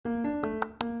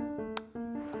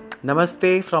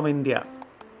Namaste from India.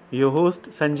 Your host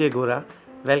Sanjay Gora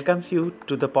welcomes you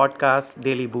to the podcast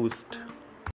Daily Boost.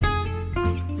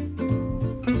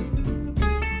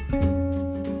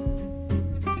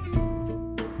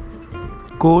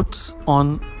 Quotes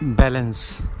on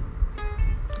balance.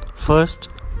 First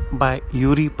by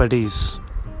Euripides.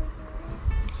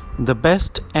 The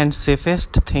best and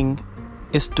safest thing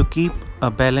is to keep a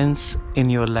balance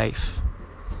in your life.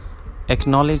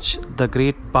 Acknowledge the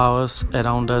great powers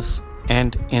around us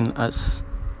and in us.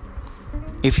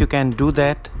 If you can do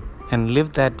that and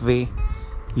live that way,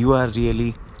 you are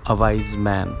really a wise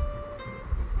man.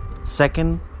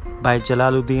 Second, by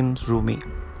Jalaluddin Rumi.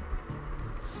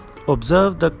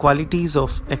 Observe the qualities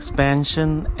of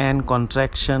expansion and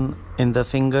contraction in the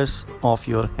fingers of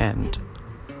your hand.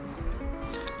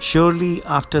 Surely,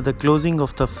 after the closing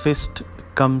of the fist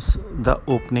comes the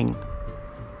opening.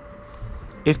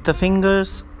 If the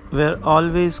fingers were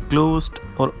always closed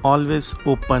or always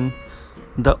open,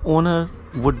 the owner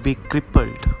would be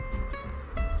crippled.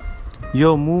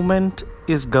 Your movement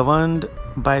is governed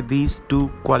by these two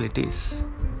qualities.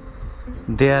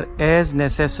 They are as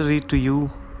necessary to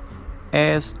you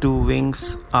as two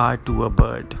wings are to a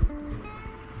bird.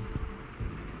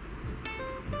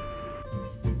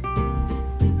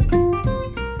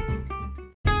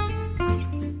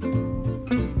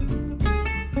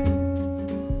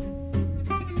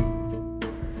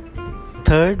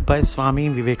 Third, by Swami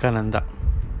Vivekananda.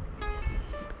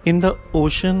 In the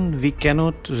ocean, we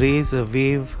cannot raise a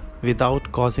wave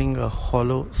without causing a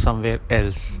hollow somewhere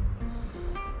else.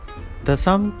 The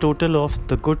sum total of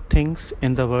the good things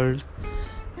in the world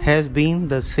has been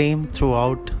the same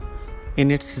throughout in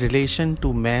its relation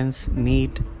to man's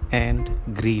need and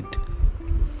greed.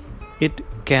 It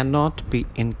cannot be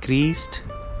increased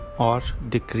or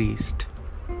decreased.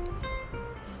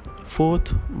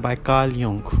 Fourth, by Carl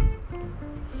Jung.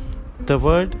 The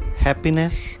word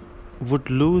happiness would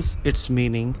lose its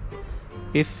meaning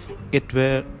if it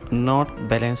were not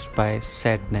balanced by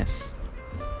sadness.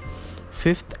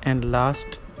 Fifth and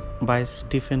last, by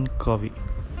Stephen Covey.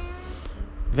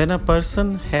 When a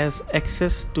person has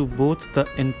access to both the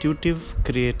intuitive,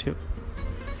 creative,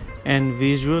 and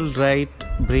visual right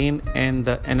brain and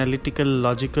the analytical,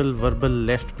 logical, verbal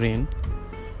left brain,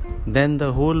 then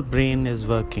the whole brain is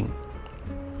working.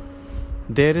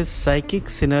 There is psychic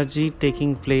synergy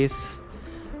taking place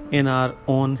in our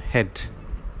own head,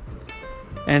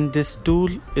 and this tool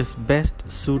is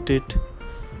best suited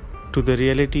to the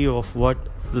reality of what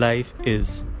life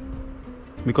is,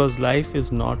 because life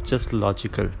is not just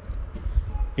logical,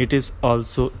 it is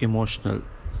also emotional.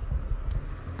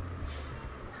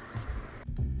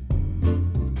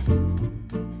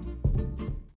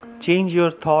 Change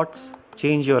your thoughts,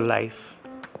 change your life.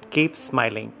 Keep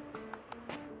smiling.